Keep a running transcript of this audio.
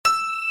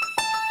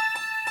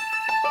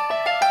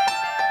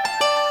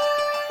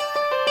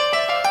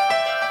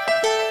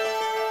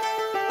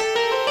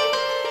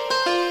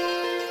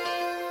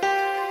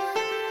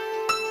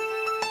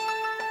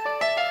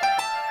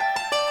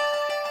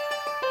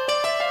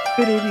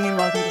Good evening and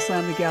welcome to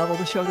Slam the Gavel,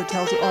 the show that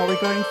tells you all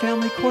regarding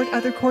family court,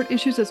 other court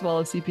issues, as well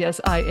as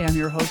CPS. I am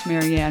your host,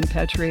 Marianne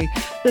Petrie.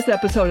 This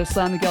episode of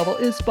Slam the Gavel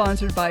is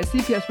sponsored by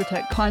CPS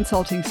Protect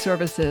Consulting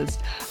Services.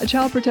 A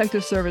child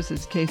protective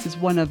services case is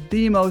one of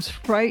the most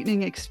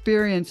frightening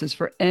experiences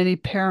for any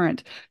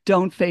parent.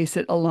 Don't face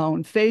it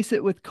alone. Face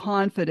it with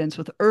confidence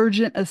with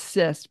Urgent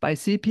Assist by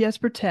CPS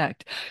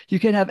Protect. You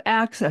can have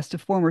access to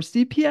former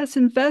CPS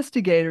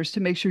investigators to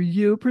make sure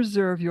you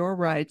preserve your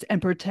rights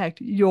and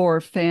protect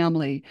your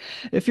family.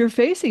 If you're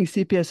facing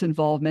CPS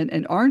involvement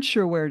and aren't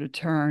sure where to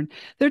turn,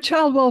 their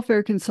child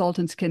welfare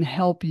consultants can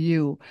help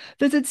you.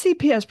 Visit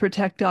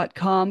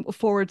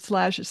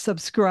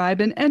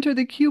cpsprotect.com/subscribe and enter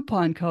the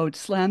coupon code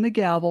Slam the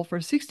Gavel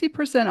for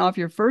 60% off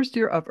your first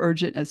year of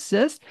Urgent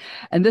Assist.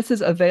 And this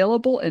is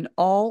available in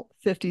all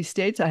 50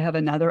 states. I have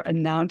another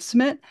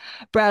announcement.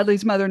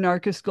 Bradley's mother,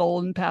 Narcisse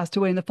Golden, passed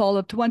away in the fall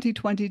of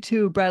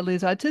 2022. Bradley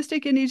is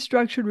autistic and needs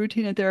structured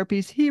routine and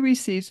therapies he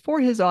receives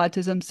for his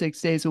autism 6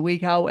 days a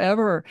week.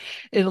 However,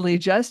 Italy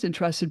just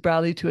entrusted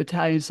Bradley to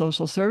Italian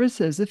social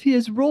services. If he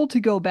is ruled to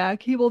go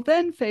back, he will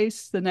then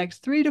face the next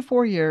 3 to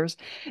 4 years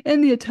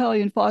in the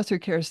Italian foster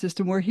care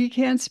system where he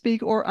can't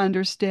speak or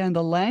understand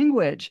the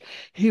language.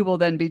 He will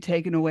then be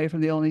taken away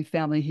from the only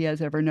family he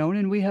has ever known,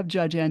 and we have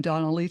Judge Ann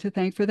Donnelly to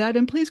thank for that.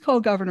 And please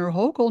call Governor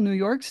Hochul, New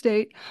York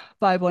State,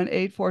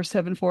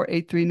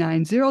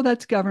 518-474-8390.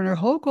 That's Governor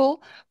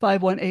Hochul,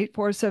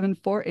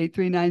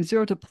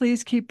 518-474-8390 to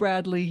please keep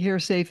Bradley here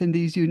safe in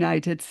these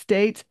United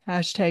States.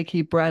 Hashtag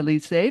keep Bradley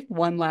safe.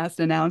 One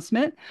last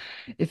announcement.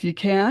 If you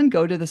can,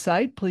 go to the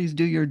site,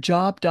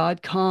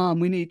 pleasedoyourjob.com.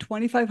 We need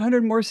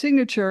 2,500 more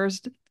signatures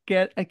to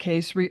get a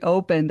case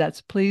reopened.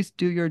 That's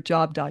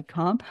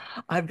pleasedoyourjob.com.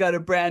 I've got a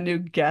brand new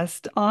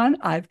guest on.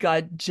 I've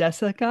got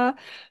Jessica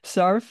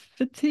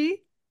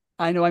Sarfaty.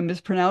 I know I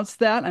mispronounced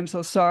that. I'm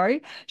so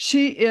sorry.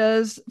 She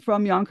is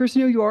from Yonkers,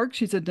 New York.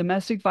 She's a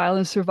domestic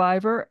violence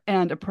survivor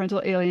and a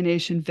parental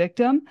alienation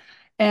victim.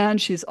 And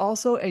she's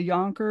also a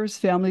Yonkers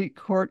family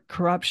court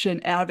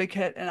corruption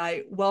advocate. And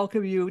I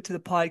welcome you to the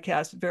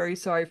podcast. Very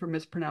sorry for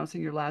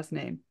mispronouncing your last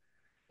name.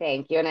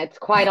 Thank you. And it's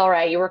quite all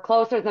right. You were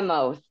closer than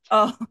most.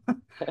 Oh,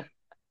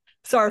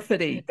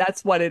 Sarfaty.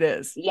 That's what it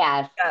is.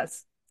 Yes.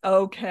 Yes.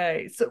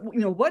 Okay. So,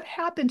 what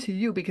happened to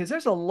you? Because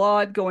there's a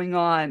lot going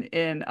on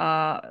in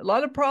a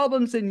lot of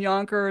problems in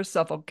Yonkers,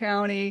 Suffolk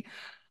County,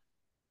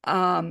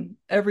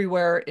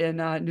 everywhere in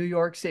New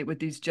York State with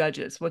these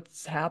judges.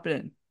 What's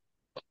happening?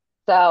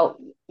 So,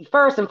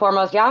 first and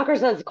foremost,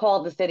 Yonkers is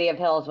called the City of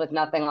Hills with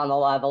nothing on the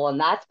level, and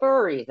that's for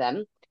a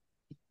reason.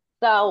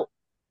 So,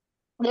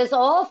 this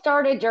all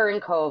started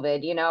during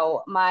COVID.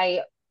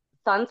 My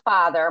son's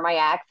father, my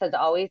ex, has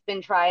always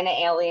been trying to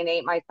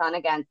alienate my son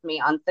against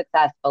me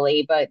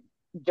unsuccessfully. But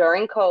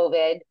during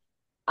COVID,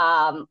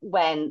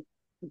 when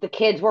the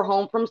kids were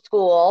home from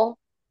school,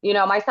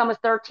 my son was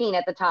 13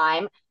 at the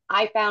time.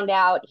 I found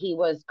out he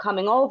was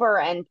coming over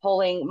and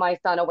pulling my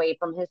son away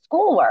from his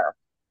schoolwork,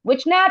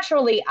 which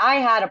naturally I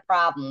had a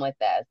problem with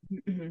this,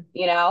 Mhm.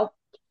 you know?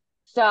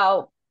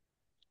 So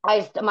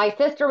my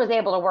sister was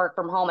able to work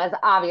from home as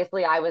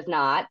obviously I was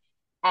not.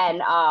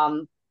 And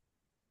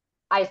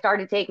I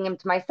started taking him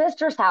to my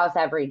sister's house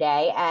every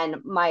day,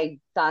 and my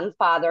son's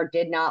father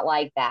did not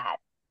like that.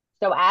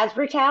 So as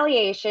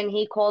retaliation,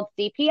 he called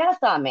CPS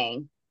on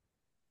me.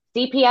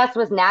 CPS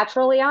was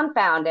naturally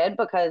unfounded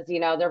because,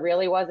 there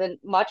really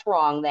wasn't much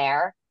wrong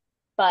there,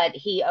 but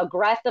he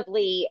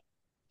aggressively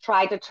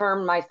tried to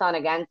turn my son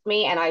against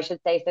me, and I should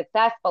say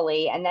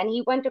successfully. And then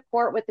he went to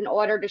court with an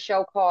order to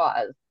show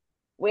cause,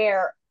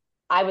 where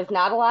I was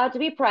not allowed to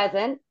be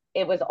present.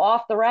 It was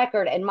off the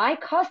record, and my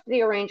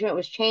custody arrangement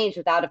was changed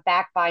without a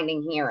fact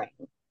finding hearing,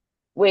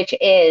 which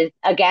is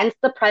against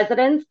the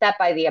precedent set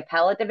by the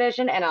appellate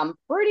division. And I'm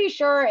pretty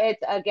sure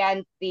it's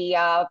against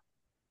the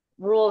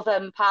rules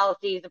and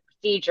policies and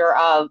procedure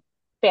of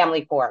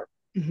family court.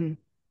 Mhm.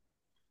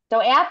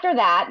 So after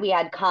that, we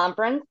had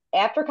conference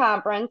after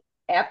conference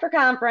after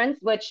conference,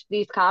 which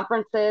these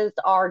conferences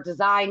are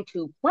designed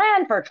to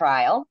plan for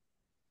trial.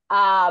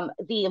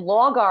 The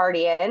law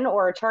guardian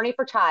or attorney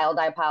for child,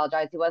 I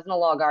apologize, he wasn't a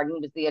law guardian,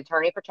 he was the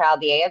attorney for child,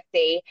 the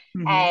AFC,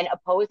 Mhm. and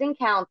opposing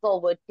counsel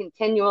would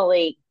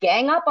continually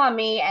gang up on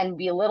me and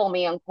belittle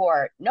me in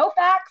court. No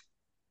facts,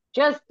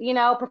 just,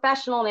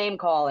 professional name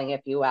calling,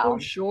 if you Oh, will.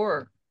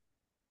 sure.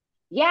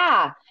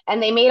 Yeah.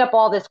 And they made up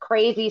all this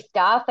crazy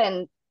stuff.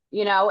 And,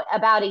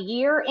 about a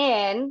year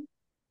in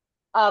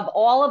of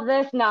all of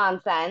this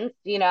nonsense,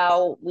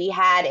 we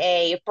had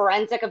a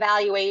forensic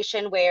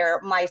evaluation where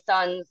my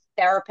son's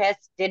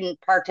therapist didn't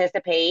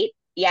participate,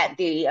 yet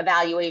the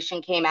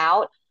evaluation came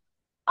out.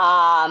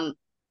 Um,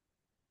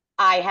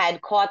 I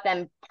had caught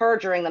them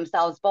perjuring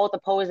themselves, both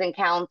opposing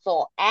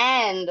counsel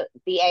and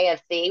the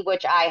AFC,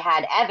 which I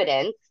had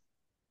evidence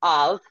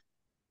of.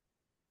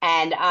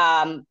 And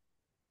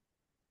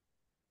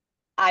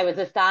I was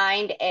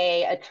assigned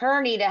a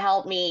attorney to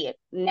help me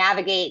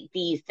navigate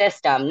the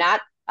system.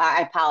 Not,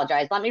 I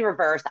apologize. Let me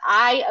reverse.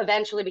 I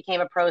eventually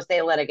became a pro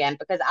se litigant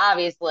because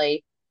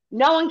obviously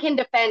No one can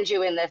defend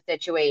you in this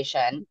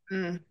situation.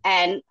 Mm,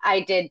 And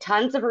I did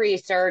tons of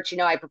research.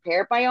 I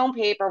prepared my own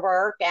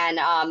paperwork. And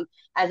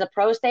as a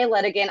pro se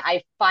litigant,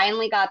 I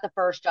finally got the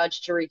first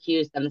judge to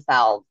recuse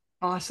themselves.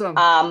 awesome.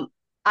 Um,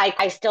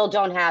 I still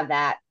don't have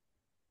that,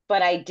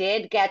 but I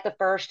did get the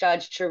first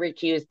judge to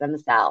recuse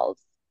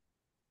themselves.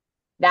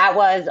 That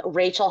was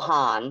Rachel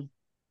Hahn.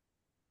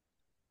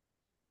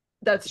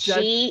 That's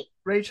Judge She,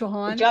 Rachel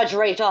Hahn. Judge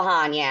Rachel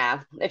Hahn,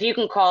 yeah. If you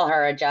can call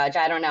her a judge,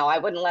 I don't know. I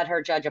wouldn't let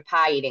her judge a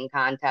pie eating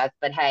contest,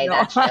 but hey, No,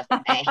 that's just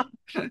me.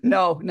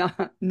 no,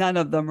 not, none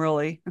of them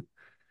really.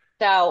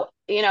 So,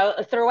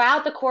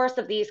 throughout the course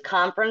of these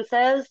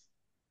conferences,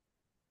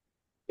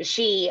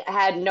 she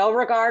had no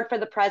regard for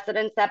the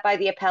precedent set by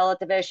the appellate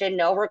division,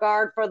 no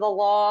regard for the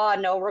law,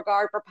 no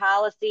regard for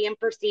policy and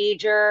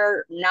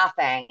procedure,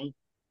 nothing.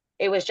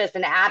 It was just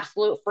an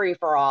absolute free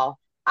for all.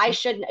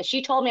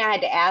 She told me I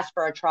had to ask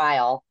for a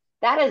trial.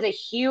 That is a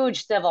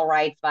huge civil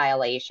rights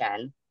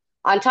violation.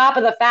 On top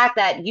of the fact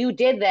that you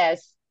did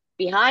this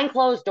behind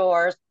closed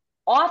doors,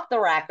 off the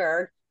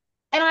record,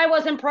 and I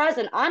wasn't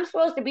present. I'm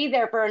supposed to be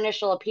there for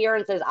initial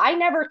appearances. I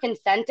never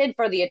consented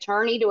for the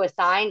attorney to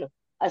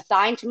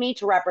assign to me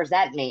to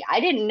represent me. I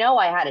didn't know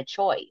I had a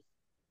choice.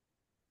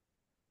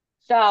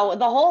 So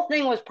the whole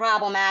thing was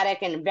problematic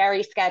and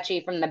very sketchy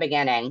from the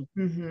beginning.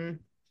 Hmm.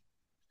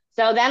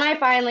 So then I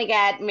finally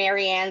get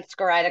Marianne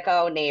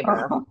Scoretico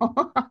neighbor.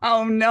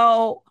 Oh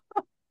no.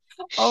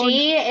 Oh no.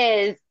 She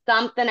is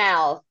something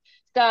else.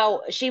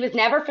 So she was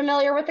never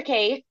familiar with the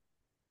case.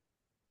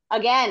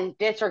 Again,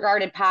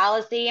 disregarded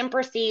policy and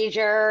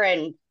procedure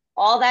and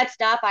all that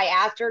stuff. I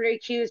asked her to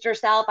recuse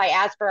herself. I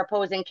asked for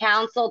opposing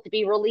counsel to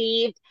be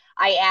relieved.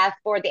 I asked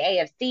for the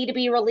AFC to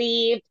be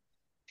relieved.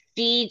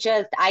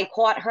 I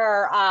caught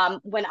her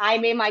when I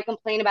made my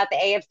complaint about the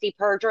AFC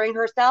perjuring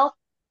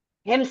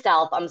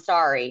himself, I'm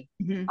sorry.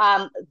 Mhm.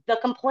 Um, the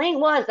complaint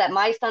was that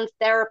my son's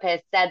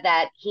therapist said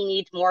that he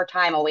needs more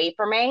time away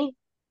from me.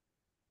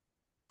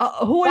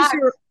 Who is But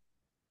your?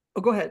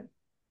 Oh, go ahead.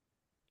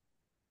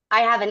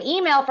 I have an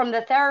email from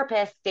the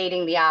therapist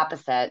stating the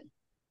opposite.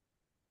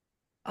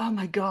 Oh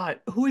my God.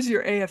 Who is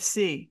your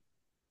AFC?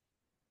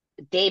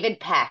 David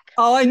Peck.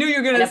 Oh, I knew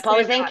you were And gonna say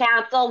opposing that.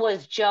 counsel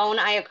was Joan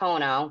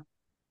Iacono.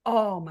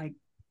 Oh my.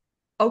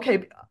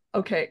 Okay.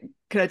 Okay.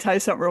 Can I tell you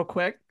something real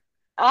quick?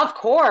 Of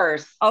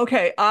course.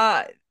 Okay.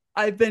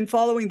 I've been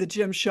following the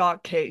Jim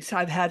Shock case.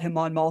 I've had him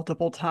on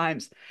multiple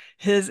times.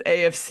 His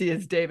AFC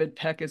is David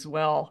Peck as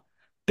well.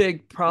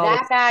 Big problem.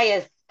 That guy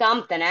is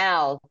something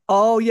else.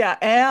 Oh yeah,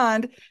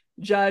 and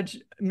Judge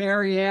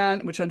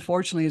Marianne, which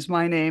unfortunately is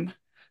my name,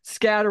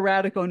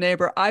 Scatteratico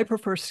neighbor. I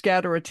prefer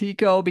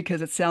Scatteratico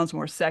because it sounds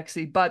more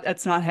sexy, but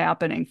that's not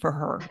happening for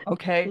her.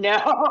 Okay.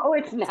 No,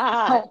 it's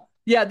not. Oh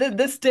yeah,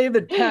 this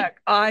David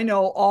Peck, I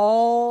know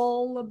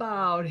all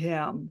about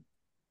him.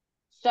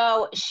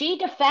 So she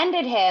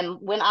defended him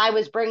when I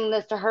was bringing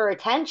this to her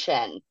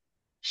attention.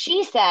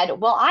 She said,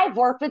 well, I've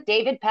worked with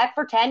David Peck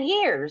for 10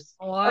 years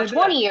Oh, or I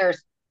 20 bet.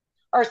 years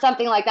or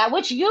something like that,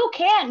 which you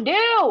can't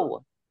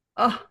do.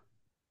 Oh,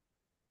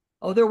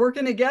 oh, they're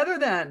working together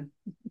then.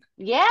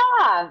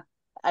 Yeah,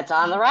 that's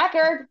on the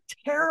record.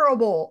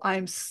 Terrible.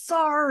 I'm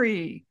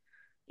sorry.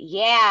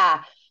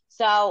 Yeah.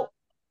 So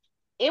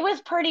it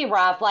was pretty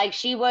rough. Like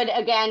she would,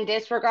 again,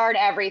 disregard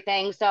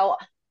everything. So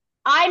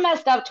I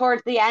messed up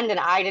towards the end and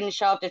I didn't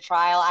show up to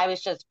trial. I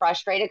was just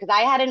frustrated because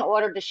I had an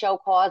order to show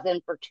cause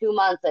in for 2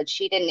 months that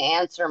she didn't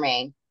answer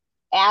me,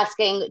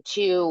 asking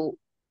to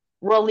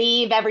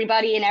relieve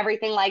everybody and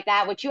everything like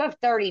that, which you have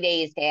 30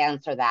 days to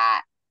answer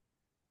that.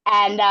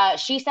 And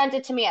she sent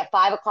it to me at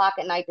 5 o'clock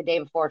at night the day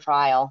before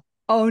trial.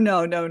 Oh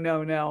no, no,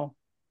 no, no.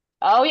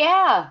 Oh,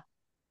 yeah.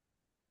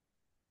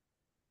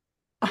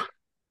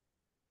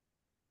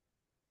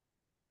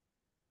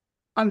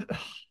 I'm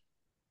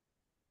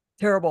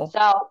terrible.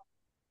 So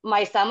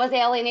my son was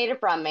alienated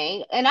from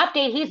me. An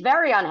update, he's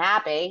very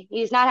unhappy.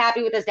 He's not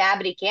happy with his dad,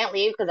 but he can't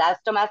leave because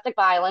that's domestic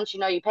violence.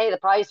 You pay the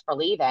price for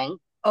leaving.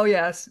 Oh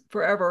yes,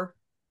 forever.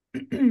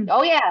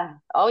 Oh, yeah.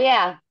 Oh,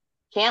 yeah.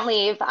 Can't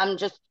leave. I'm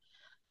just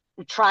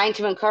trying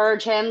to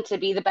encourage him to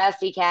be the best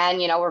he can.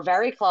 We're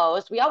very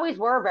close. We always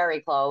were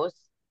very close,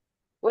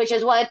 which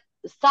is what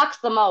sucks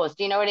the most.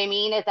 You know what I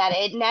mean? Is that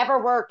it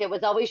never worked. It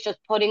was always just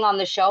putting on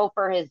the show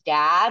for his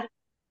dad.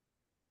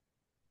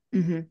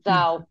 Hmm.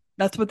 So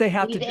That's what they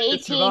have to he's do to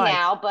 18 survive.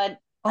 now, but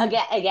Oh,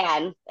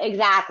 again,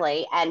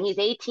 exactly. And he's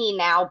 18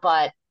 now,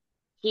 but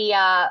he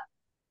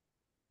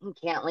he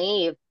can't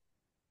leave.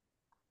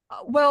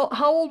 well,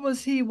 how old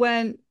was he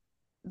when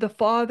the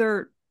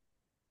father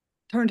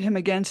turned him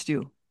against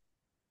you?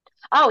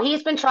 Oh,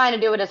 he's been trying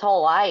to do it his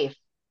whole life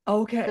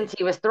Okay. since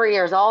he was 3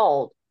 years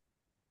old.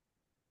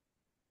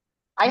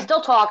 I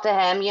still talk to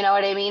him, you know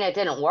what I mean? It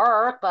didn't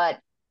work, but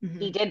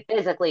he Hmm. did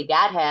physically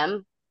get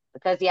him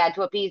because he had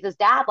to appease his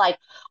dad. Like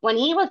when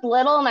he was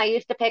little and I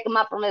used to pick him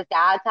up from his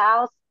dad's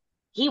house,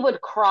 he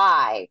would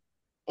cry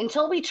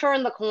until we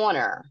turned the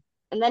corner.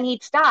 And then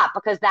he'd stop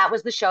because that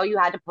was the show you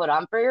had to put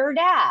on for your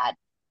dad.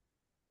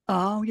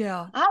 Oh,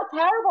 yeah. How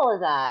terrible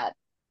is that?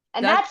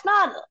 And That that's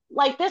not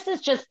like this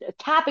is just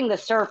tapping the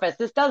surface.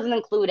 This doesn't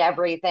include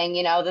everything.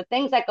 The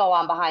things that go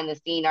on behind the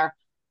scene are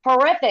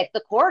horrific.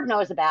 The court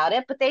knows about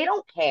it, but they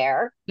don't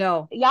care.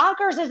 no.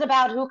 Yonkers is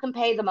about who can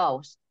pay the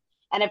most.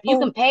 And if you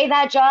can Oh, pay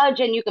that judge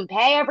and you can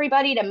pay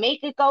everybody to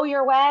make it go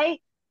your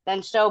way,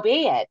 then so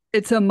be it.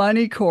 it's a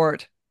money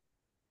court.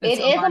 It's It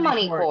a is a money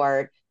money court.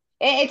 court.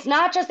 It's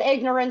not just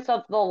ignorance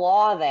of the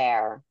law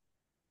there.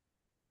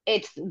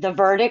 It's the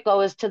verdict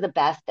goes to the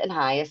best and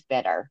highest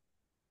bidder.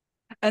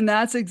 And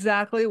that's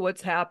exactly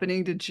what's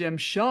happening to Jim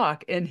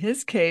Schock in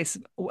his case,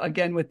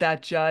 again, with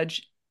that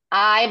judge.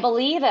 I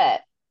believe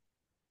it.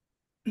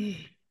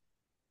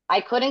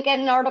 I couldn't get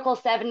an Article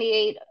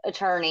 78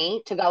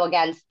 attorney to go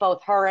against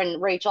both her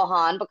and Rachel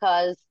Hahn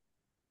because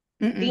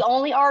the Mm-mm.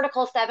 only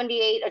Article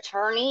 78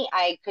 attorney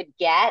I could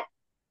get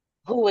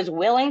who was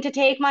willing to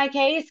take my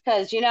case,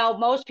 because,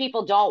 most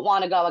people don't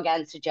want to go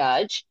against a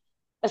judge,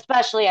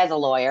 especially as a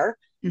lawyer.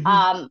 Mm-hmm.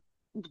 Um,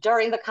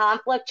 During the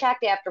conflict check,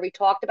 after we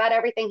talked about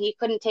everything, he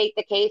couldn't take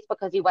the case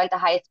because he went to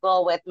high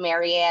school with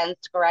Marianne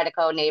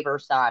Scoretico,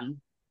 neighbor's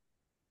son.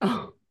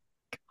 Oh,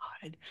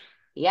 God.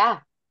 Yeah.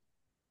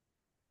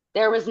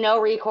 There was no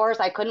recourse.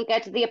 I couldn't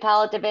get to the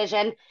appellate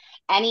division.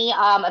 Any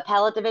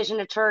appellate division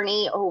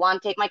attorney who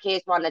wanted to take my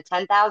case wanted a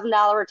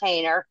 $10,000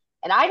 retainer,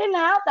 and I didn't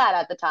have that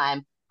at the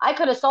time. I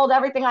could have sold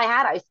everything I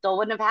had. I still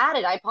wouldn't have had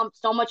it. I pumped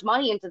so much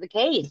money into the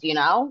case.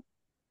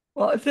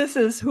 Well, if this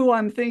is who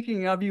I'm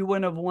thinking of, you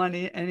wouldn't have won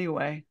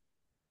anyway.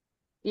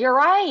 You're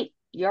right.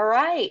 You're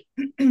right.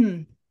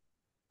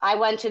 I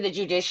went to the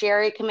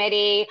Judiciary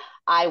Committee.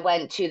 I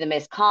went to the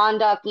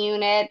misconduct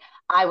unit.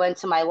 I went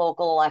to my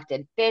local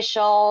elected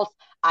officials.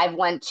 I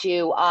went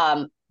to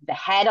the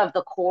head of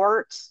the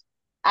courts.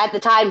 At the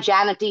time,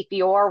 Janet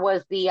DeFiore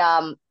was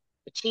the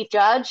chief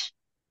judge.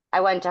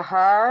 I went to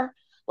her.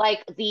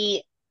 Like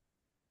the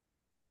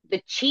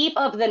chief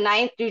of the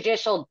Ninth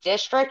Judicial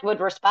District would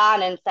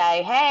respond and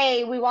say,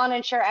 "Hey, we want to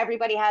ensure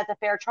everybody has a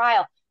fair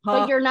trial,"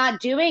 but Huh? you're not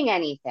doing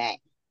anything.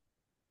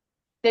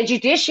 The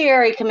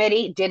Judiciary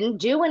Committee didn't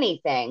do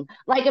anything.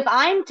 Like, if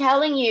I'm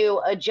telling you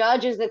a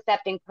judge is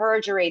accepting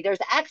perjury, there's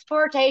ex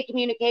parte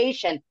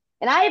communication,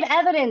 and I have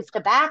evidence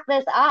to back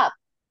this up.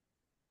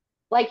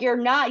 Like,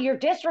 you're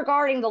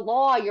disregarding the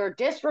law, you're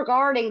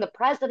disregarding the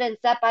precedent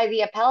set by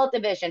the appellate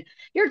division,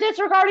 you're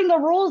disregarding the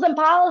rules and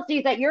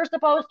policies that you're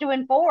supposed to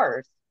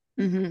enforce.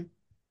 Mm-hmm.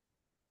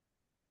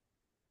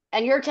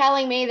 And you're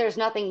telling me there's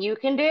nothing you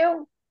can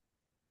do?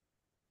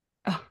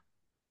 Oh,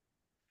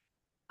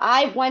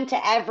 I went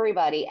to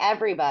everybody,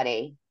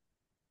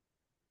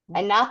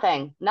 and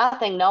nothing.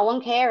 No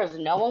one cares.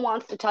 No one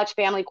wants to touch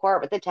family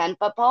court with a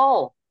 10-foot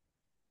pole.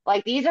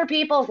 Like, these are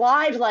people's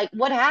lives. Like,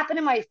 what happened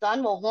to my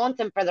son will haunt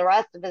him for the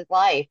rest of his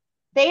life.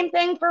 Same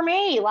thing for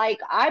me. Like,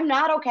 I'm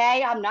not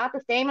okay. I'm not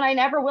the same, and I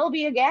never will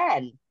be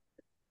again.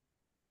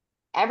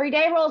 Every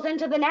day rolls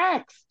into the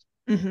next.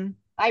 mm-hmm.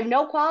 I have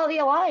no quality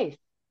of life.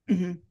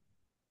 Mm-hmm.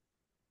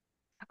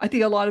 I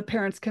think a lot of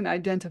parents can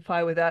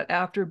identify with that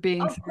after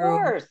being Of through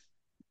course.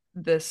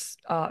 this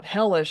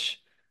hellish,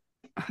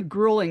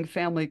 grueling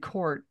family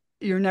court.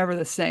 You're never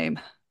the same.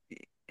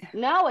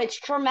 No, it's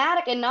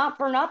traumatic, and not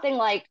for nothing.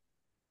 Like,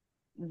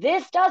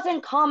 this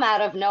doesn't come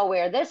out of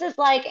nowhere. This is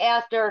like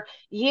after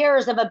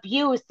years of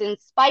abuse and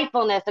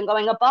spitefulness and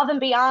going above and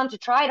beyond to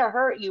try to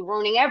hurt you,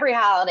 ruining every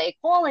holiday,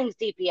 calling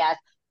CPS,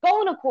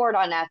 going to court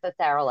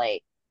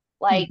unnecessarily.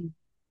 Like, Mm-hmm.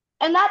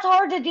 and that's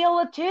hard to deal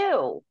with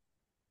too.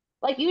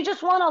 Like, you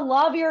just want to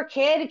love your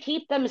kid,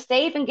 keep them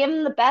safe, and give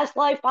them the best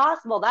life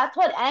possible. That's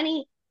what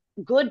any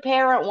good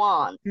parent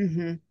wants.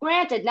 Mm-hmm.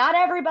 Granted, not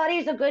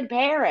everybody's a good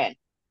parent.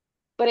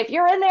 But if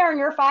you're in there and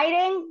you're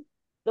fighting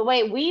the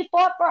way we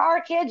fought for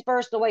our kids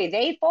versus the way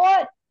they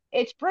fought,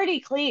 it's pretty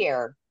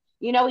clear.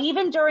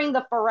 Even during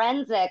the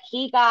forensic,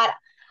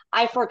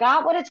 I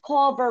forgot what it's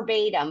called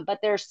verbatim, but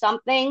there's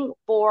something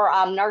for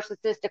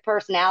narcissistic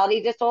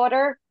personality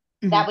disorder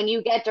Mm-hmm. that when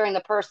you get during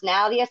the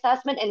personality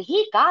assessment, and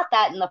he got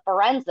that in the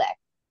forensic.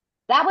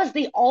 That was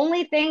the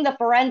only thing the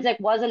forensic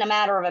wasn't a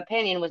matter of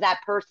opinion, was that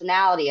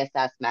personality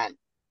assessment,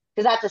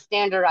 because that's a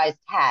standardized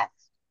test.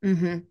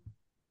 Mm-hmm.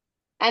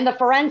 And the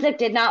forensic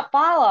did not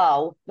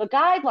follow the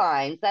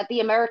guidelines that the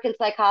American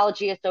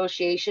Psychology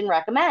Association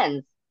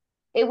recommends.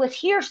 It was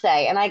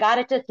hearsay, and I got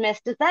it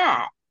dismissed as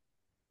that.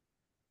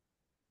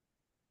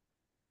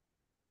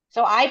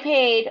 So I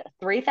paid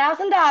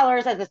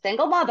 $3,000 as a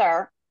single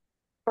mother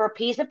for a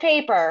piece of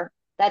paper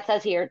that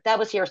says here that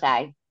was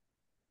hearsay.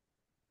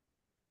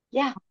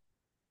 Yeah,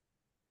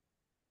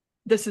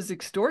 This is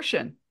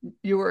extortion.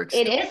 You were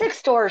it extorted. is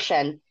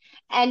extortion.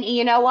 And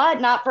you know what?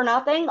 Not for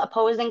nothing,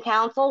 opposing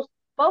counsel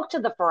spoke to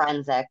the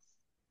forensics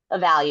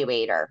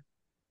evaluator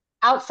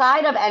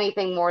outside of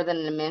anything more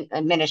than an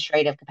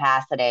administrative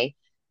capacity.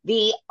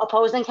 The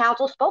opposing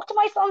counsel spoke to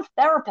my son's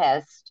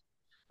therapist,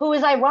 who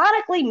is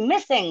ironically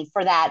missing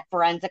for that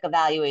forensic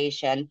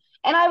evaluation.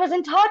 And I was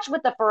in touch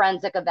with the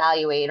forensic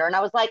evaluator, and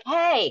I was like,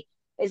 hey,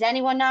 is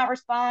anyone not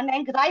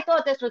responding? Because I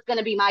thought this was going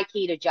to be my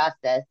key to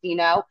justice.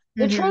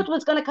 The Mm-hmm. truth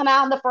was going to come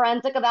out in the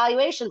forensic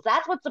evaluations.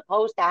 That's what's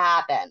supposed to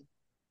happen.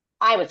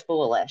 I was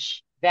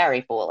foolish,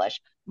 very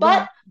foolish. But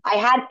Well, I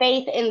had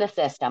faith in the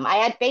system. I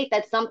had faith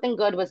that something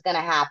good was going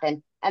to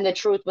happen and the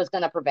truth was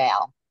going to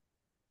prevail.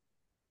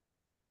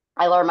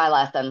 I learned my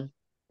lesson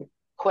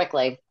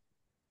quickly.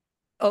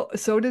 oh,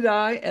 so did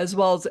I, as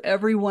well as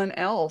everyone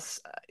else.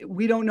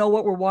 We don't know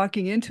what we're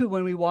walking into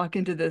when we walk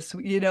into this.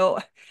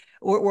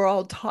 We're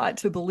all taught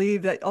to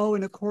believe that, oh,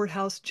 in a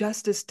courthouse,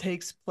 justice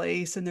takes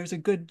place and there's a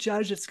good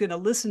judge that's going to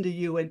listen to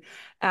you and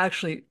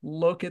actually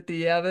look at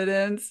the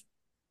evidence.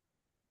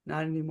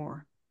 Not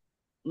anymore.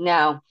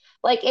 No,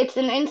 like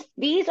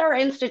these are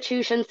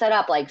institutions set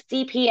up like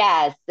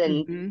CPS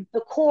and Hmm. the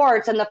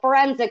courts and the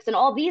forensics and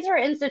all these are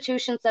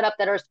institutions set up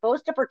that are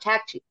supposed to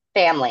protect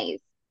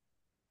families.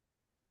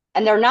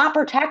 And they're not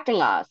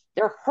protecting us,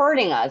 they're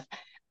hurting us.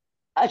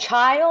 A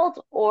child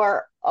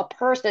or a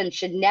person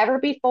should never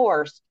be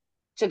forced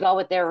to go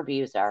with their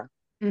abuser.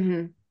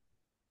 Hmm.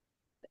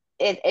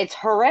 It's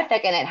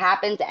horrific and it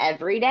happens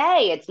every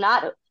day. It's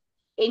not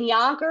in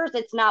Yonkers,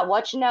 it's not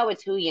what you know,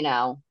 it's who you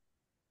know.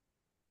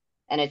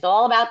 And it's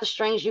all about the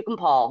strings you can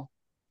pull.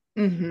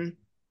 Hmm.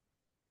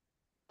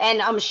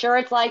 And I'm sure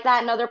it's like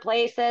that in other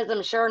places.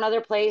 I'm sure in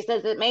other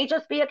places it may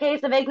just be a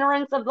case of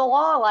ignorance of the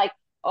law. Like,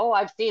 oh,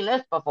 I've seen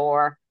this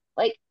before.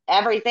 Like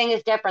everything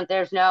is different.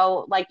 There's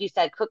no, like you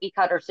said, cookie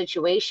cutter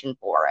situation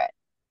for it.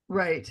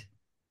 Right.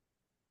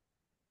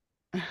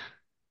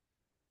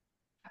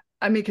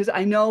 I mean, because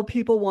I know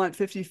people want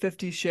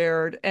 50-50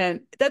 shared,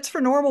 and that's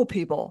for normal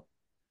people.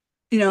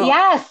 You know,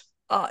 Yes.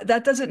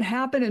 that doesn't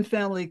happen in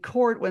family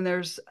court when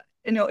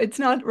it's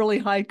not really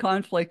high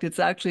conflict. It's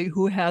actually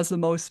who has the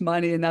most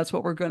money, and that's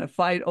what we're going to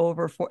fight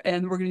over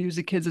and we're going to use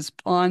the kids as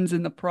pawns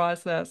in the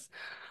process.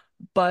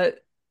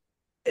 But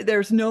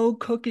there's no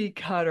cookie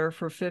cutter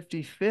for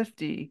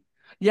 50-50.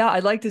 Yeah,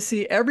 I'd like to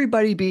see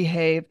everybody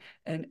behave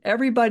and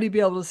everybody be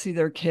able to see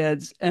their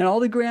kids and all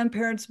the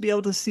grandparents be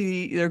able to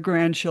see their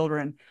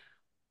grandchildren.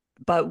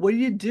 But what do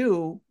you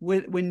do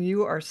when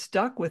you are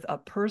stuck with a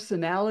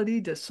personality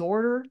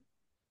disorder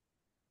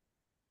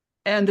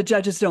and the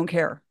judges don't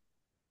care?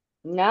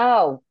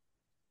 No.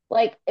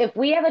 Like, if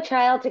we have a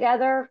child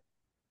together,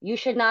 you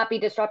should not be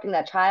disrupting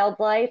that child's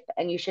life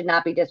and you should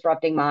not be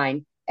disrupting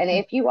mine. And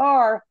if you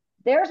are,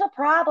 there's a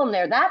problem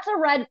there. That's a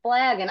red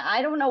flag. And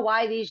I don't know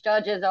why these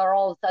judges are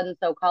all of a sudden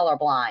so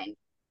colorblind.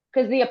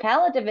 Because the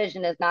appellate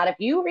division is not. If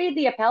you read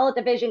the appellate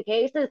division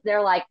cases,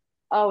 they're like,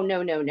 oh,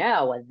 no, no,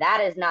 no,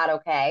 that is not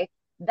okay.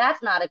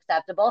 That's not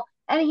acceptable.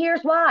 And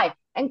here's why.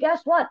 And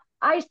guess what?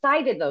 I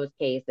cited those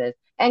cases.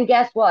 And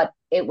guess what?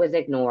 It was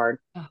ignored.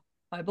 Oh,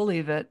 I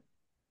believe it.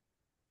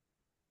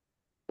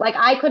 Like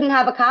I couldn't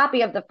have a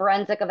copy of the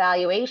forensic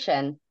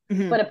evaluation,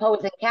 Hmm. but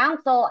opposing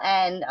counsel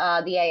and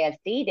the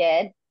AFC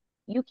did.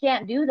 You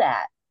can't do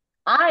that.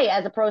 I,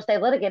 as a pro se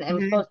litigant, am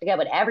Hmm. supposed to get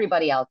what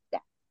everybody else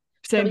gets.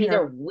 So Same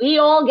either here. we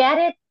all get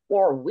it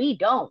or we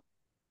don't.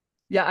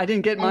 Yeah, I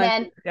didn't get And mine.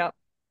 then Yeah.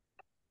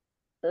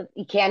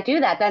 you can't do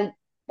that. Then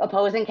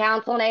opposing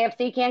counsel and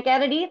AFC can't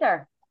get it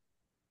either.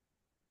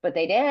 But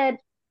they did.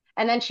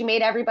 And then she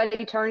made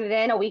everybody turn it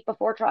in a week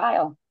before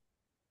trial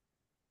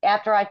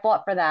after I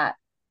fought for that.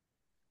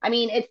 I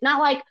mean, it's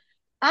not like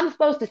I'm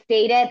supposed to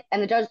state it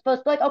and the judge is supposed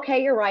to be like,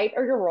 okay, you're right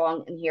or you're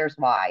wrong, and here's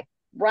why.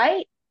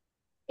 Right?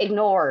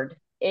 Ignored,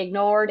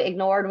 ignored,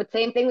 ignored. With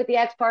same thing with the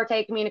ex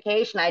parte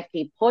communication. I'd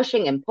keep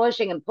pushing and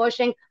pushing and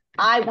pushing.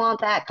 I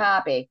want that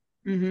copy.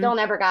 Hmm. Still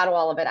never got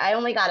all of it. I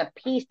only got a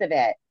piece of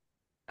it.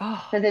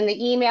 Oh, Because in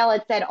the email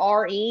it said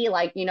RE,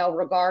 like,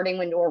 regarding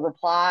when or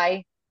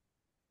reply.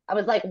 I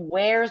was like,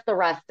 where's the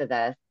rest of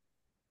this?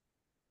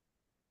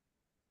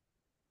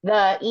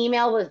 The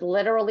email was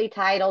literally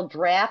titled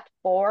Draft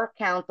for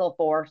Counsel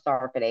for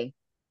Sarfaty.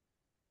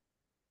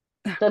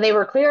 So they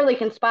were clearly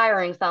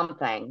conspiring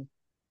something.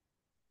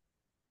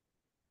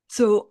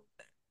 so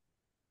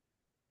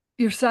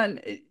your son,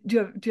 do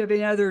you have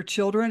any other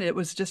children? It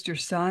was just your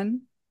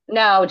son?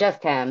 No,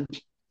 just him.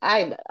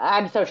 I'm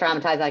so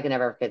traumatized I can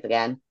never have kids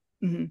again.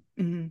 Hmm.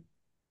 Hmm.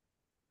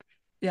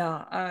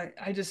 Yeah,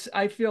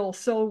 I feel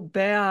so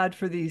bad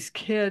for these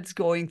kids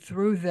going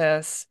through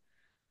this.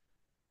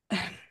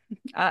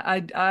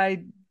 I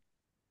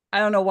I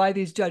don't know why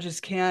these judges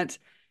can't,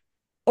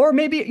 or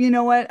maybe, you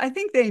know what? I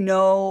think they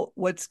know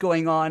what's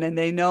going on and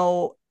they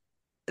know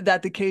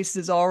that the case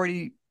is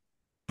already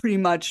pretty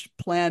much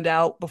planned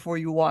out before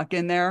you walk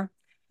in there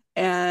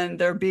and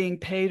they're being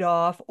paid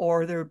off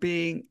or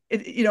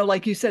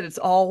like you said, it's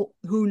all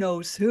who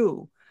knows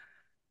who.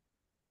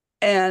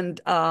 And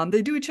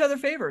they do each other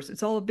favors.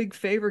 It's all a big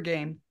favor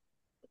game.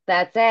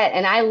 That's it.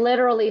 And I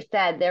literally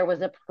said there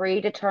was a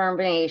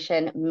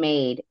predetermination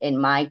made in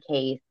my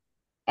case.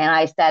 And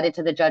I said it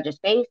to the judge's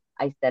face.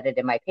 I said it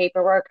in my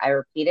paperwork. I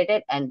repeated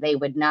it, and they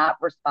would not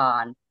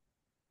respond.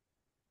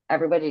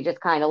 Everybody just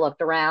kind of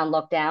looked around,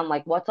 looked down,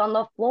 like, what's on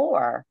the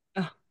floor?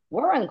 Oh,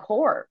 We're in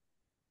court.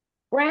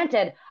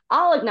 Granted,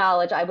 I'll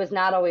acknowledge I was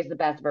not always the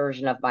best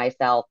version of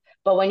myself.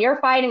 But when you're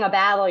fighting a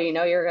battle, you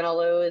know you're going to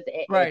lose.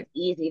 It's right.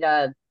 easy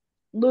to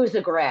lose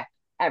a grip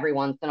every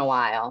once in a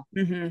while.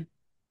 Hmm.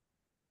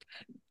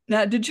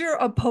 Now, did your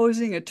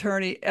opposing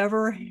attorney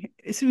ever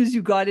as soon as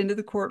you got into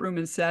the courtroom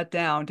and sat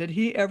down, did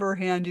he ever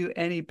hand you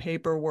any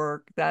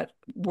paperwork that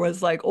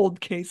was like old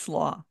case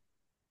law?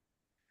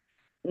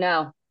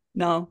 No.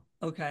 No?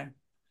 Okay.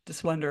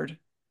 Just wondered.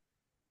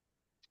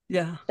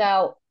 Yeah.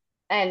 So,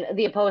 and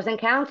the opposing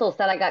counsel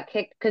said I got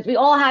kicked because we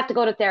all have to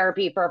go to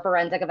therapy for a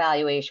forensic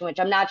evaluation, which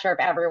I'm not sure if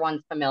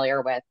everyone's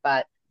familiar with,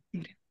 but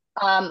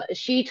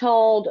she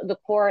told the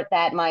court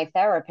that my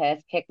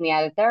therapist kicked me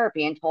out of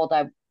therapy and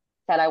I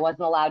said I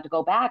wasn't allowed to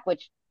go back,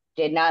 which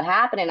did not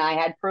happen, and I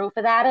had proof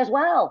of that as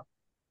well.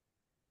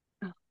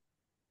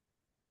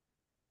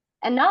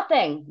 And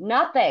nothing.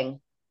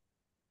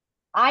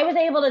 I was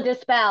able to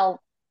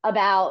dispel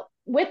about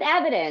with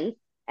evidence,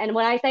 and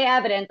when I say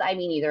evidence, I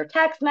mean either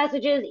text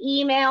messages,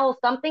 emails,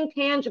 something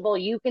tangible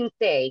you can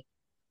see.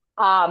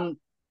 Um,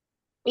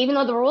 Even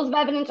though the rules of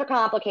evidence are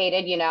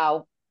complicated,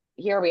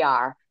 here we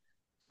are.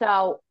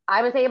 So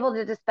I was able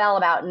to dispel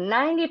about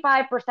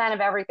 95%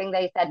 of everything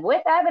they said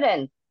with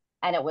evidence,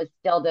 and it was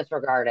still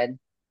disregarded.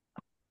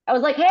 I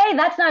was like, hey,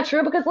 that's not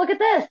true because look at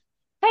this.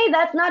 Hey,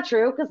 that's not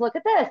true because look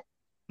at this.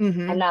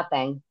 And Hmm.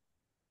 nothing.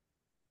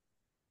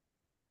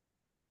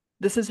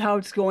 This is how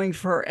it's going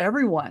for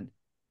everyone.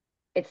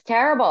 It's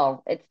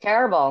terrible. It's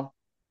terrible.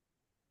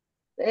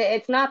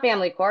 It's not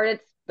family court.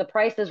 It's the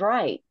price is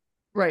right.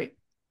 Right.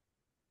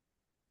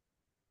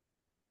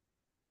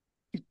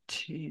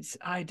 Jeez,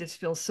 I just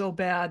feel so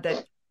bad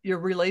that your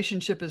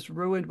relationship is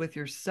ruined with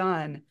your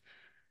son.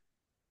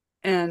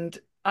 And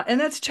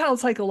that's child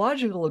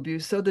psychological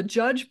abuse. So the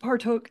judge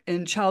partook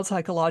in child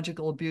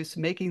psychological abuse,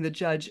 making the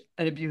judge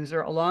an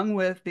abuser, along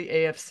with the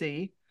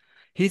AFC.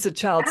 He's a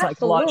child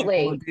psychological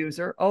Absolutely.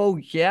 abuser. Oh,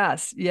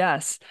 yes,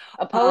 yes.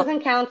 Um,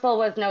 Opposing counsel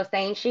was no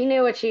saint. She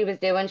knew what she was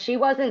doing. She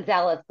wasn't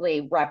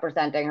zealously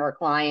representing her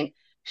client.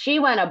 She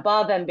went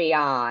above and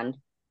beyond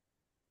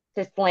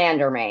to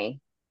slander me,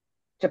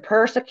 to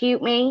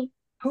persecute me.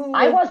 who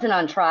I was wasn't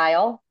on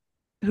trial.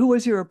 who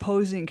was your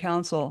opposing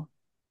counsel?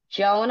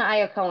 Joan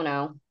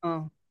Iacono.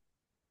 Oh,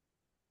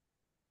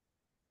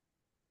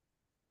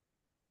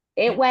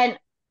 It went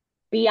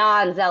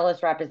beyond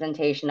zealous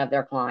representation of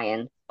their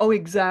clients. oh,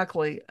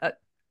 exactly.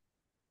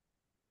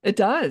 It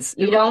does.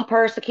 It You really, don't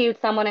persecute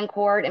someone in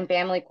court, in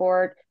family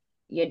court.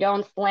 You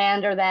don't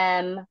slander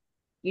them.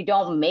 You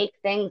don't make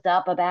things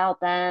up about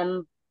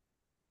them.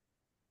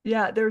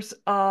 yeah.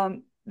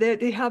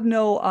 They have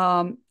no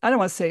I don't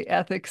want to say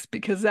ethics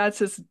because that's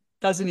just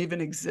doesn't even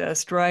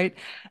exist, right?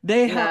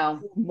 They have No,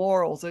 no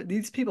morals.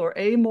 These people are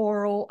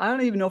amoral. I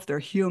don't even know if they're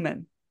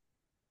human.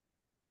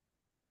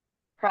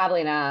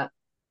 probably not.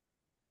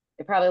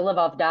 They probably live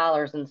off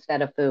dollars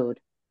instead of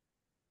food.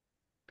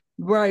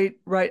 Right,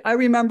 right. I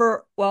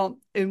remember, well,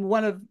 in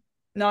one of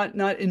not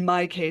in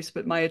my case,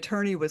 but my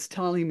attorney was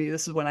telling me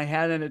this is when I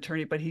had an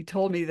attorney, but he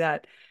told me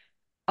that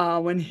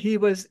when he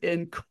was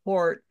in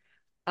court,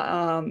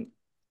 um,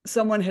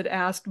 someone had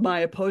asked my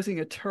opposing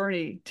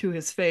attorney to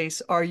his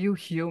face, "Are you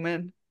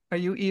human? Are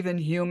you even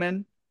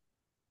human?"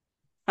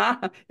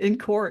 in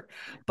court.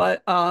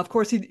 But of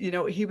course,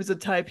 he was a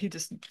type, he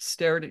just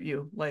stared at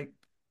you like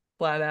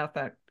flat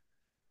affect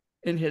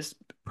in his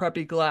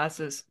preppy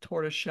glasses,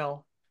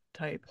 tortoiseshell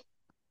type.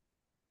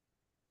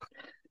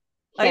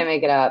 Can't Like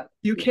make it up.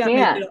 you You can't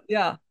make it can't. up.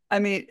 Yeah. I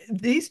mean,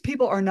 these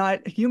people are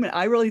not human.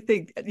 I really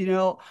think,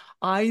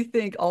 I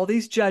think all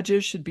these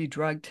judges should be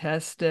drug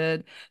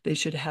tested. They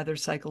should have their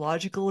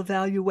psychological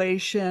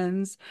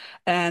evaluations.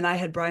 And I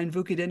had Brian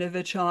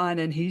Vukadinovich on,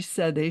 and he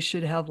said they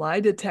should have lie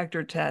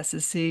detector tests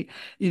to see,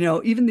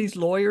 even these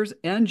lawyers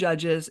and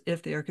judges,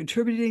 if they are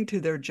contributing to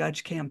their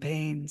judge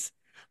campaigns.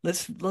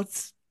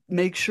 Let's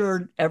make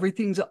sure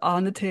everything's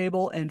on the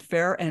table and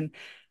fair. And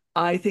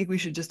I think we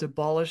should just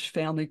abolish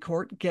family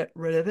court, get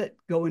rid of it,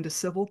 go into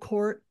civil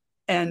court,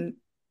 and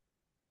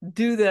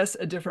do this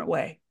a different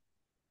way.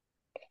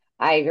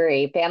 I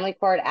agree. Family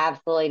court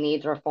absolutely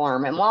needs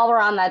reform. And while we're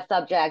on that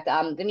subject,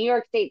 the New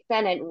York State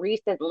Senate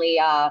recently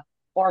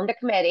formed a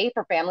committee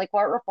for family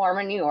court reform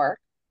in New York.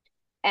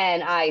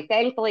 And I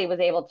thankfully was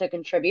able to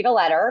contribute a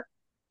letter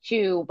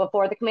to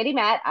before the committee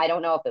met. I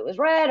don't know if it was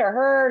read or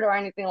heard or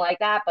anything like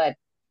that, but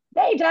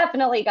they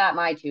definitely got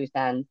my 2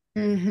 cents.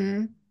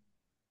 Mm-hmm.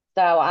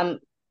 So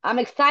I'm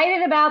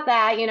excited about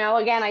that.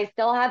 Again, I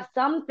still have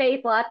some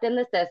faith left in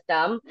the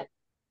system.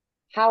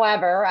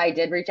 However, I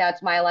did reach out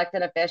to my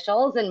elected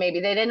officials and maybe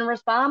they didn't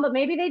respond, but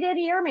maybe they did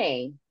hear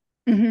me,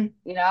 Mm-hmm.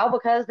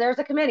 because there's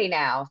a committee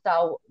now.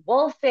 So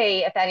we'll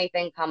see if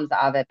anything comes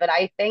of it. But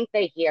I think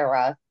they hear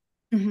us.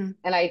 Mm-hmm.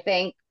 And I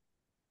think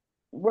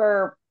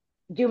we're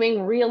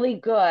doing really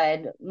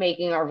good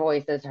making our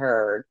voices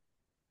heard.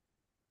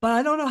 But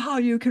I don't know how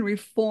you can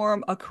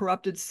reform a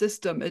corrupted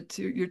system.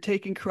 You're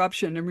taking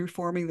corruption and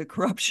reforming the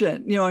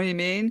corruption. You know what I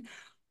mean?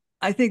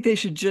 I think they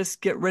should just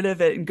get rid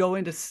of it and go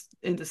into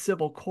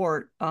civil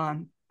court.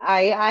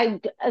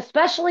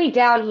 Especially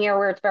down here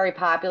where it's very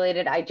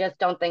populated, I just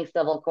don't think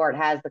civil court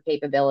has the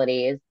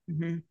capabilities.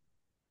 Mhm.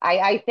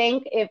 I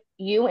think if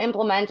you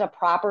implement a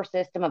proper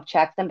system of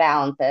checks and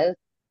balances,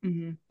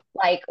 Mhm.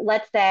 like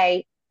let's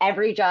say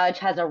every judge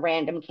has a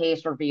random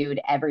case reviewed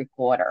every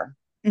quarter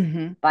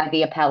Mhm. by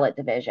the appellate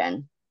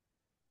division.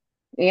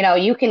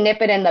 You can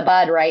nip it in the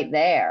bud right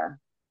there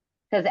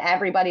because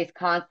everybody's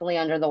constantly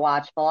under the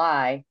watchful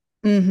eye.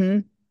 Mm-hmm.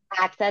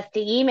 Access to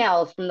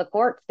emails from the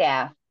court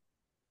staff,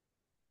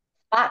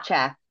 spot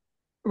check.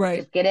 Right.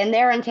 Just get in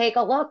there and take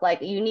a look.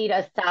 Like you need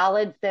a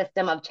solid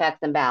system of checks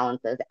and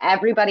balances.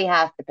 Everybody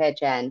has to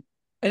pitch in.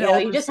 And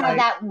You just have oversight.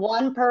 that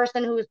one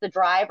person who's the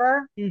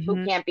driver who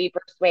Mm-hmm. can't be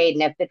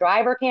persuaded. And if the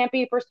driver can't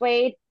be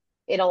persuaded,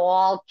 it'll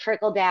all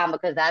trickle down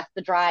because that's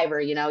the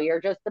driver. You're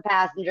just the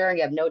passenger and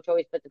you have no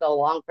choice but to go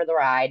along for the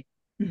ride.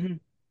 Mm-hmm.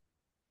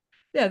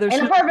 Yeah, there's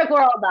In a no. perfect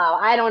world, though,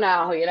 I don't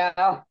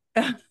know.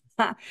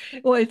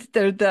 Well, it's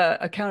there, the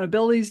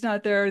accountability's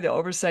not there, the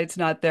oversight's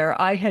not there.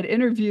 I had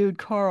interviewed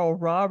Carl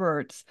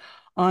Roberts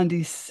on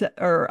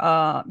December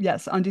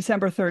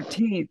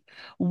 13th,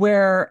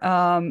 where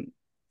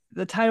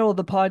the title of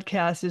the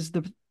podcast is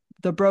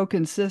the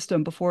broken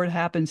system before it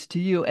happens to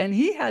you. And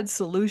he had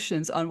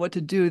solutions on what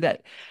to do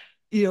that,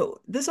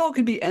 this all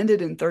could be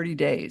ended in 30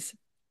 days.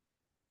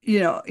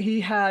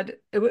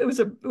 It was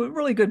a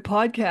really good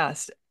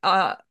podcast.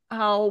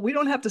 How we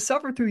don't have to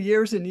suffer through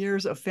years and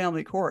years of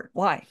family court.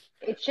 Why?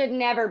 It should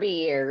never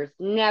be years.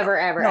 Never,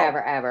 ever, No,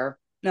 ever, ever.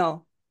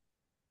 no.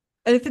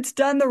 And if it's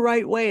done the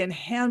right way and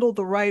handled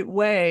the right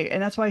way,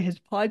 and that's why his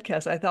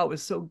podcast I thought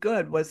was so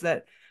good, was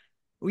that,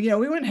 we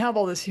wouldn't have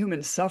all this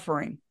human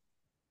suffering.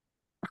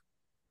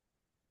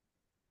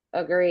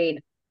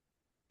 Agreed.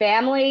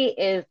 Family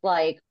is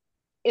like,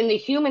 in the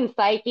human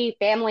psyche,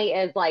 family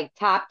is like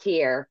top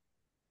tier,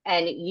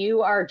 and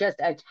you are just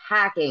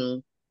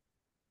attacking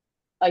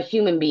a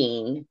human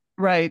being.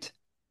 Right.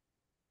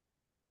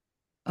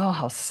 Oh,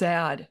 how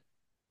sad.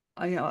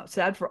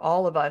 Sad for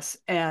all of us.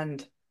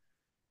 And,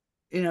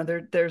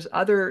 there's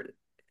other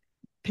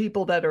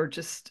people that are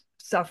just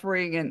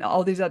suffering in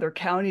all these other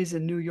counties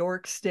in New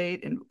York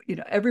State. And,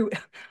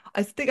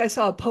 I think I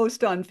saw a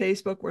post on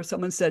Facebook where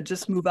someone said,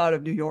 just move out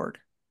of New York.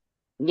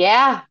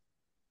 Yeah,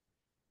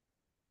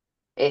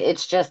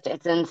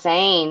 it's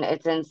insane.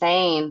 It's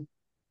insane.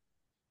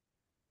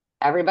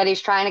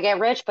 Everybody's trying to get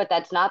rich, but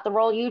that's not the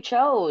role you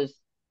chose.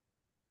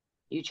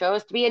 You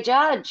chose to be a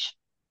judge.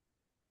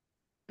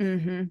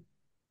 Mm-hmm.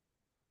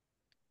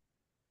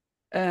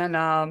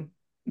 And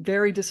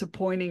very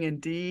disappointing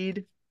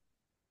indeed.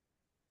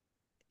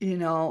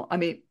 I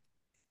mean,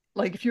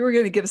 like if you were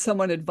going to give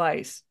someone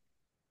advice,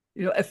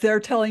 if they're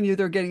telling you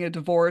they're getting a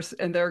divorce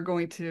and they're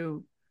going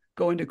to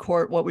go into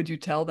court, what would you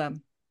tell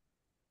them?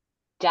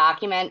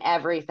 Document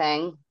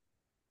everything.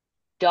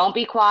 Don't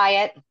be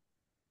quiet.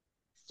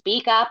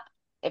 Speak up.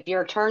 If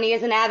your attorney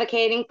isn't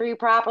advocating for you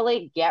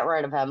properly, get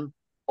rid of him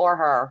or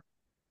her.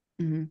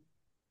 Mm-hmm.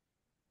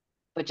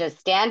 But just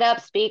stand up,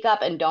 speak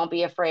up, and don't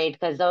be afraid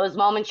because those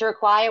moments you're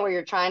quiet where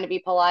you're trying to be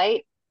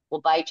polite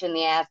will bite you in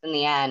the ass in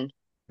the end.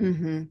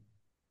 Mm-hmm.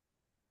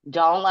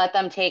 Don't let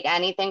them take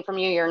anything from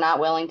you you're not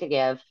willing to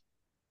give.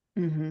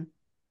 Mm-hmm.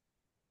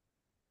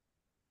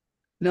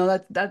 No,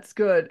 that's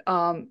good.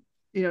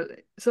 You know,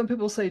 some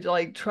people say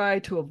like try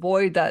to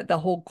avoid the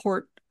whole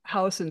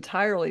courthouse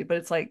entirely, but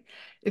it's like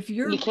if You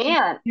you're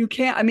can't you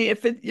can't. I mean,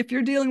 if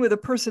you're dealing with a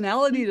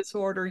personality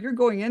disorder, you're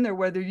going in there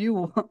whether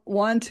you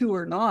want to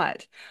or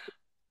not.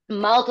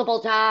 multiple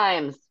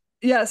times.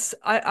 Yes,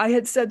 I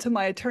had said to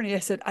my attorney, I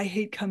said, I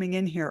hate coming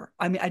in here.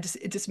 I mean,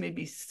 it just made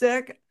me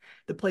sick.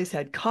 The place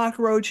had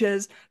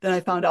cockroaches. Then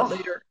I found out Oh,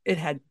 later it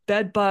had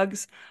bed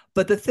bugs.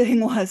 But the thing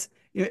was,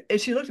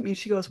 and she looked at me,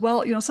 she goes,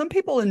 well, some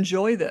people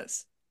enjoy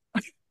this.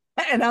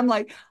 And I'm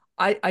like,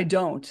 I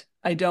don't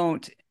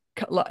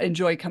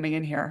enjoy coming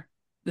in here.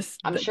 This,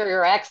 I'm sure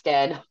your ex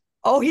did.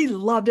 Oh, he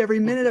loved every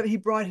minute of it. He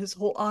brought his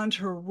whole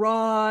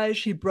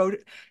entourage. He brought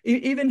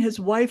even his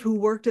wife, who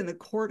worked in the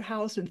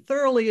courthouse and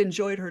thoroughly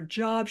enjoyed her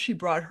job. She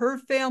brought her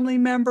family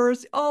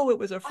members. Oh, it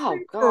was a Oh,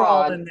 free for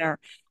all God. in there.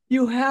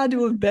 You had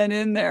to have been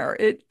in there.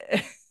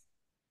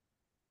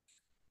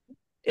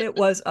 It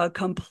was a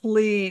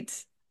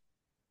complete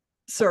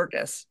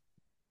circus.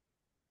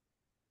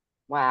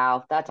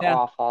 Wow, that's Yeah,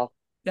 awful.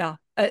 yeah.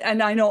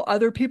 And I know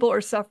other people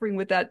are suffering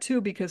with that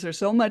too because there's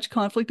so much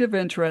conflict of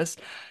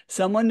interest.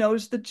 Someone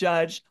knows the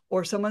judge,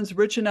 or someone's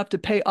rich enough to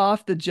pay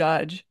off the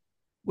judge,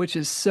 which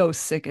is so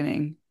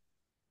sickening.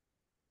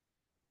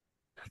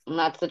 And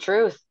that's the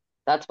truth.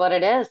 That's what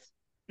it is.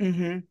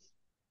 Hmm.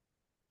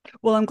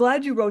 Well, I'm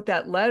glad you wrote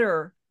that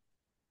letter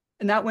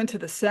and that went to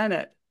the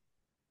Senate.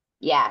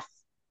 Yes.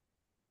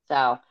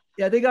 So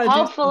Yeah, they got to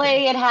do something.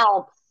 hopefully it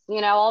helps.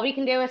 All we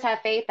can do is have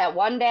faith that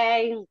one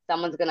day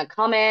someone's going to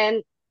come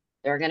in,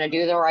 they're going to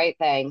do the right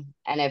thing.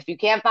 And if you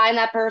can't find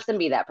that person,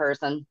 be that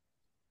person.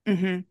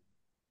 Hmm.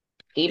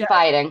 Keep Yeah,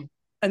 fighting.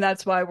 and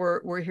that's why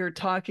we're here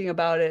talking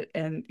about it.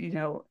 And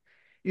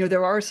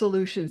there are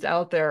solutions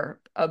out there,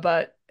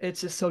 but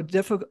it's just so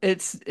difficult.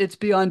 It's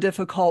beyond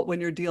difficult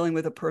when you're dealing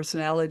with a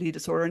personality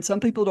disorder. And some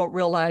people don't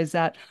realize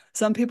that.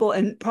 Some people,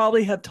 and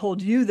probably have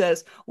told you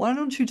this, why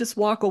don't you just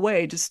walk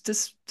away? Just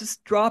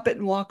drop it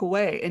and walk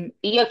away. And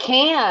You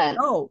can't.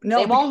 no, They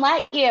no, because won't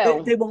let they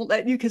you. won't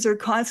let you because they're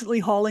constantly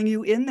hauling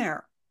you in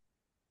there.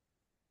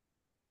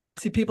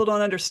 See, people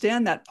don't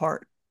understand that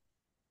part.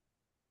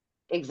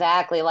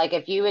 Exactly. Like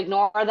if you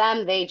ignore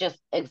them, they just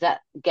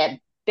get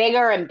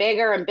bigger and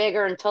bigger and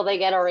bigger until they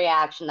get a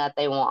reaction that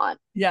they want.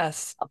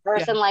 Yes. A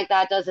Yeah. person like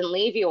that doesn't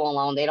leave you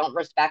alone. They don't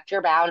respect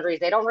your boundaries.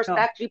 They don't No.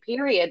 respect you,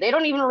 period. They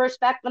don't even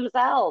respect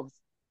themselves.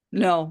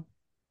 No.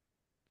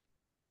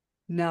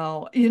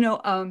 No.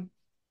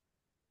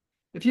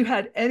 If you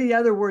had any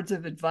other words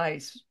of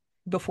advice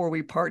before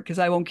we part, because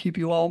I won't keep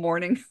you all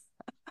morning,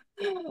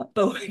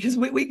 but because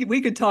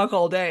we could talk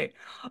all day.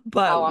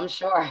 But Oh, I'm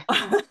sure.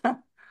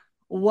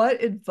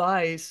 what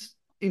advice,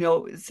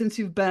 since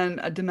you've been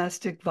a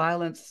domestic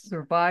violence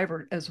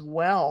survivor as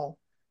well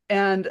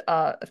and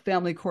a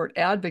family court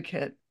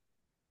advocate,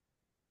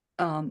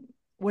 um,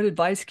 what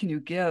advice can you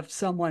give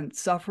someone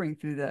suffering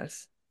through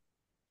this?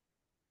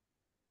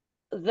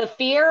 The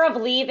fear of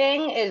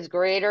leaving is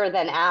greater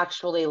than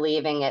actually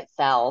leaving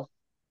itself.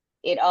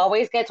 It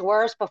always gets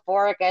worse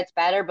before it gets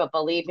better, but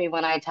believe me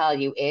when I tell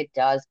you, it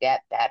does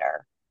get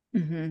better.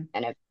 Hmm.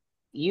 And if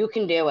you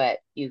can do it,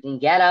 you can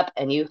get up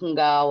and you can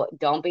go.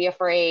 Don't be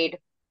afraid.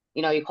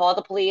 You call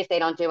the police, they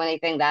don't do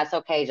anything. That's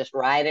okay. Just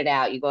ride it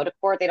out. You go to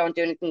court, they don't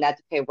do anything.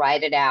 That's okay.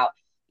 Ride it out.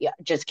 Yeah,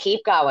 just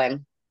keep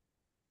going.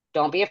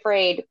 Don't be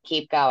afraid.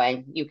 Keep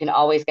going. You can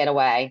always get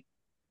away.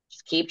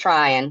 Just keep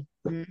trying.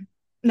 Hmm.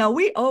 Now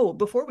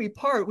before we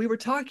part, we were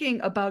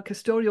talking about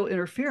custodial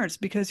interference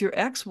because your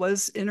ex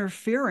was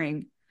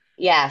interfering.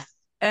 Yes.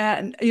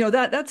 And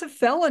that's a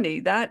felony.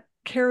 That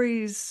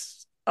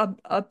carries a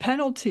And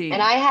penalty.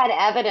 I had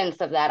evidence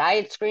of that. I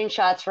had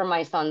screenshots from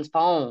my son's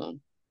phone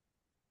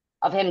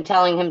of him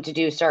telling him to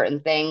do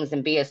certain things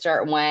and be a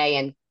certain way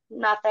and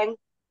nothing.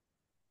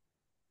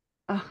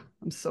 Oh,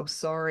 I'm so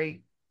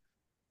sorry.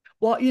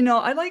 Well,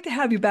 I'd like to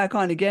have you back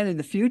on again in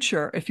the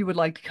future if you would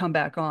like to come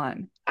back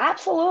on.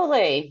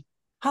 Absolutely.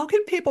 How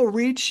can people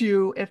reach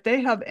you if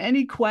they have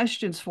any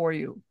questions for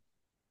you?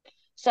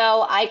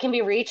 So I can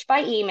be reached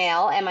by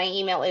email, and my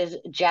email is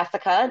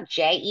Jessica,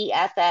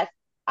 Jessica,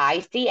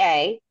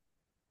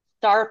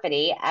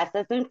 Sarfaty, S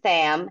as in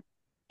Sam,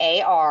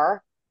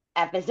 AR,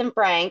 F as in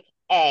Frank,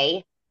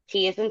 A,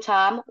 T as in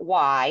Tom,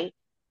 Y,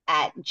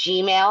 at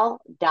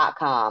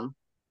gmail.com.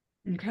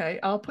 Okay,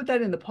 I'll put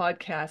that in the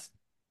podcast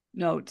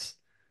notes.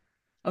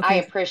 I Okay.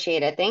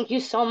 appreciate it. Thank you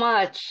so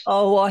much.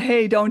 Oh, well,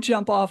 hey, don't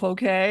jump off,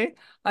 okay?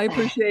 I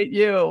appreciate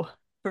you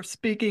for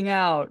speaking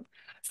out.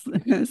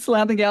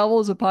 Slam the Gavel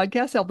is a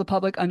podcast to help the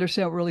public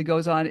understand what really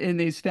goes on in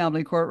these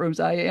family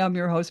courtrooms. I am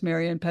your host,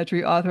 Marianne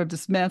Petrie, author of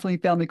Dismantling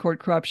Family Court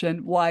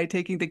Corruption, Why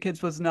Taking the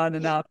Kids Was Not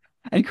Enough,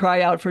 and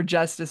Cry Out for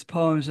Justice,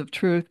 Poems of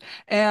Truth,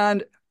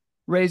 and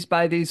Raised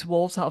by These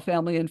Wolves, How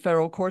Family and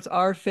Federal Courts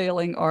Are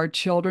Failing Our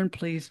Children.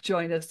 Please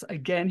join us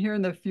again here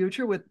in the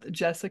future with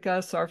Jessica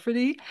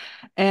Sarfaty.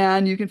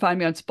 And you can find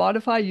me on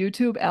Spotify,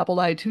 YouTube, Apple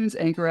iTunes,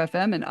 Anchor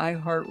FM, and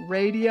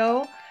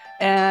iHeartRadio.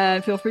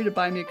 And feel free to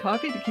buy me a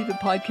coffee to keep the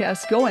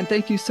podcast going.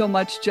 Thank you so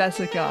much,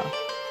 Jessica.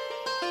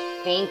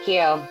 Thank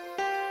you.